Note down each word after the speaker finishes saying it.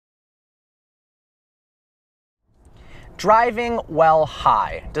Driving while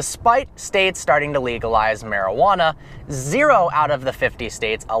high. Despite states starting to legalize marijuana, 0 out of the 50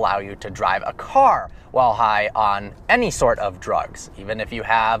 states allow you to drive a car while high on any sort of drugs. Even if you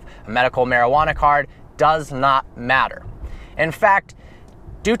have a medical marijuana card, does not matter. In fact,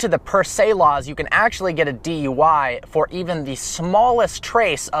 due to the per se laws, you can actually get a DUI for even the smallest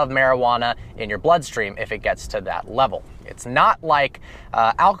trace of marijuana in your bloodstream if it gets to that level. It's not like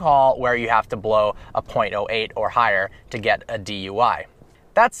alcohol where you have to blow a .08 or higher to get a DUI.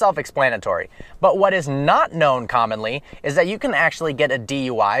 That's self-explanatory. But what is not known commonly is that you can actually get a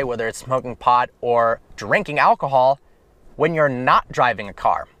DUI, whether it's smoking pot or drinking alcohol, when you're not driving a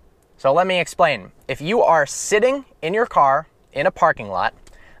car. So let me explain. If you are sitting in your car in a parking lot,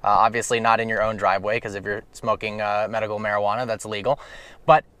 obviously not in your own driveway, because if you're smoking medical marijuana, that's illegal.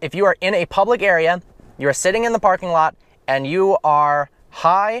 But if you are in a public area, you're sitting in the parking lot, and you are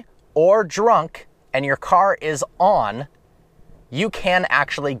high or drunk, and your car is on, you can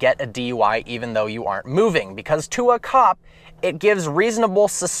actually get a DUI even though you aren't moving. Because to a cop, it gives reasonable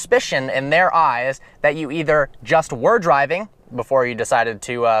suspicion in their eyes that you either just were driving before you decided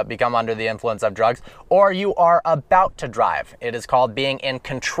to become under the influence of drugs, or you are about to drive. It is called being in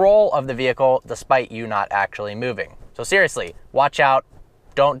control of the vehicle despite you not actually moving. So seriously, watch out.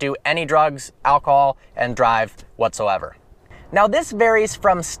 Don't do any drugs, alcohol, and drive whatsoever. Now this varies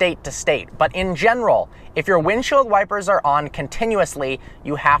from state to state, but in general, if your windshield wipers are on continuously,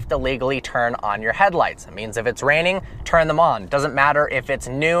 you have to legally turn on your headlights. It means if it's raining, turn them on. Doesn't matter if it's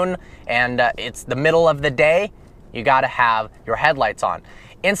noon and it's the middle of the day, you gotta have your headlights on.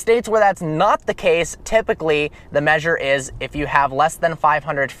 In states where that's not the case, typically the measure is if you have less than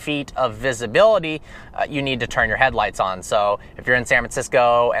 500 feet of visibility, you need to turn your headlights on. So if you're in San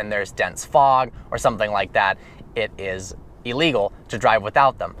Francisco and there's dense fog or something like that, it is illegal to drive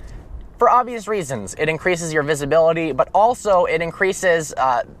without them. For obvious reasons, it increases your visibility, but also it increases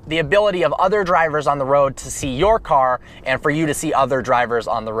the ability of other drivers on the road to see your car and for you to see other drivers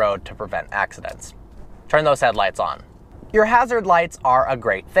on the road to prevent accidents. Turn those headlights on. Your hazard lights are a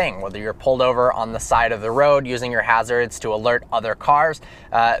great thing, whether you're pulled over on the side of the road using your hazards to alert other cars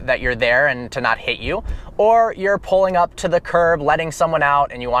that you're there and to not hit you, or you're pulling up to the curb, letting someone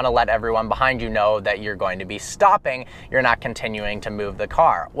out, and you want to let everyone behind you know that you're going to be stopping, you're not continuing to move the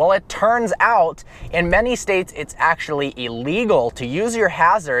car. Well, it turns out in many states it's actually illegal to use your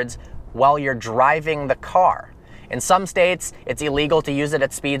hazards while you're driving the car. In some states, it's illegal to use it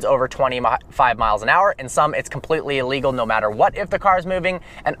at speeds over 25 miles an hour. In some, it's completely illegal no matter what if the car is moving.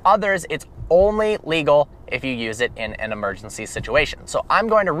 And others, it's only legal if you use it in an emergency situation. So I'm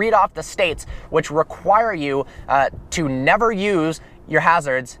going to read off the states which require you to never use your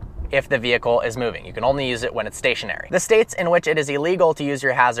hazards if the vehicle is moving. You can only use it when it's stationary. The states in which it is illegal to use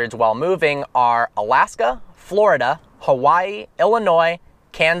your hazards while moving are Alaska, Florida, Hawaii, Illinois,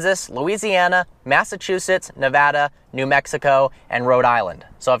 Kansas, Louisiana, Massachusetts, Nevada, New Mexico, and Rhode Island.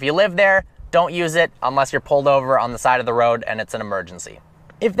 So if you live there, don't use it unless you're pulled over on the side of the road and it's an emergency.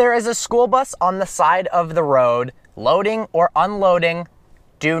 If there is a school bus on the side of the road, loading or unloading,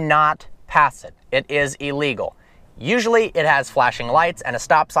 do not pass it. It is illegal. Usually it has flashing lights and a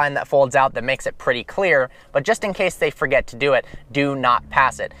stop sign that folds out that makes it pretty clear, but just in case they forget to do it, do not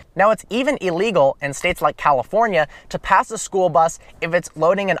pass it. Now it's even illegal in states like California to pass a school bus if it's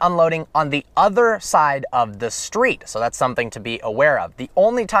loading and unloading on the other side of the street. So that's something to be aware of. The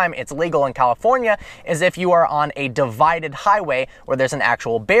only time it's legal in California is if you are on a divided highway where there's an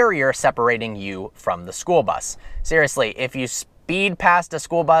actual barrier separating you from the school bus. Seriously, if you speed past a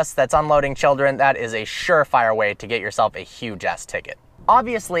school bus that's unloading children, that is a surefire way to get yourself a huge ass ticket.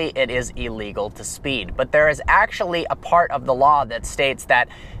 Obviously, it is illegal to speed, but there is actually a part of the law that states that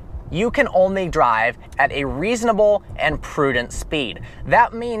you can only drive at a reasonable and prudent speed.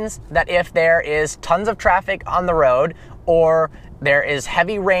 That means that if there is tons of traffic on the road, or there is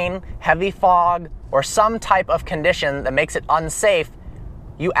heavy rain, heavy fog, or some type of condition that makes it unsafe,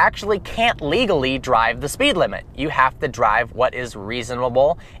 you actually can't legally drive the speed limit. You have to drive what is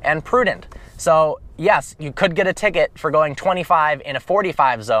reasonable and prudent. So yes, you could get a ticket for going 25 in a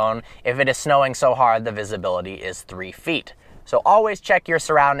 45 zone if it is snowing so hard the visibility is 3 feet. So always check your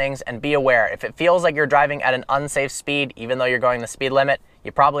surroundings and be aware. If it feels like you're driving at an unsafe speed, even though you're going the speed limit,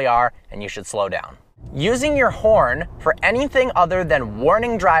 you probably are, and you should slow down. Using your horn for anything other than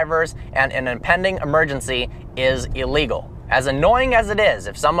warning drivers and an impending emergency is illegal. As annoying as it is,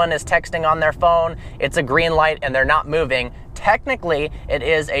 if someone is texting on their phone, it's a green light and they're not moving, technically it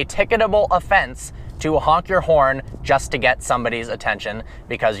is a ticketable offense to honk your horn just to get somebody's attention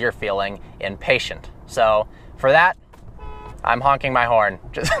because you're feeling impatient. So for that, I'm honking my horn.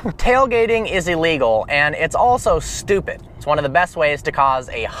 Tailgating is illegal, and it's also stupid. It's one of the best ways to cause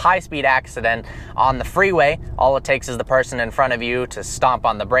a high-speed accident on the freeway. All it takes is the person in front of you to stomp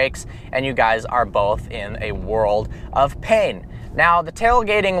on the brakes, and you guys are both in a world of pain. Now, the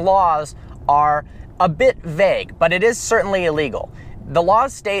tailgating laws are a bit vague, but it is certainly illegal. The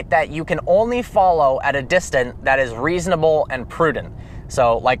laws state that you can only follow at a distance that is reasonable and prudent.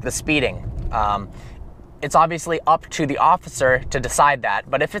 So, like the speeding. It's obviously up to the officer to decide that,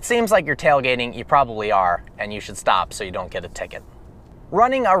 but if it seems like you're tailgating, you probably are, and you should stop so you don't get a ticket.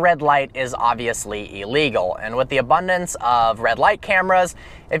 Running a red light is obviously illegal, and with the abundance of red light cameras,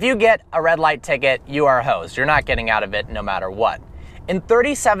 if you get a red light ticket, you are hosed. You're not getting out of it no matter what. In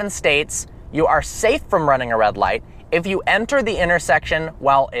 37 states, you are safe from running a red light if you enter the intersection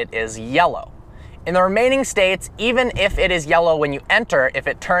while it is yellow. In the remaining states, even if it is yellow when you enter, if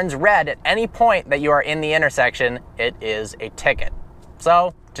it turns red at any point that you are in the intersection, it is a ticket.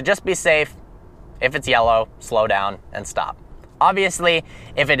 So, to just be safe, if it's yellow, slow down and stop. Obviously,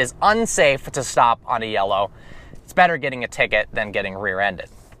 if it is unsafe to stop on a yellow, it's better getting a ticket than getting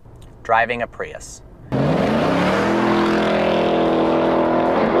rear-ended. Driving a Prius.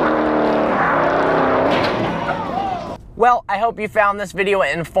 Well, I hope you found this video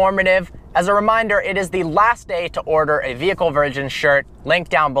informative. As a reminder, it is the last day to order a Vehicle Virgin shirt. Link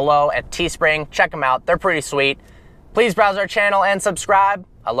down below at Teespring. Check them out. They're pretty sweet. Please browse our channel and subscribe.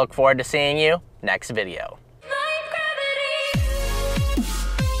 I look forward to seeing you next video.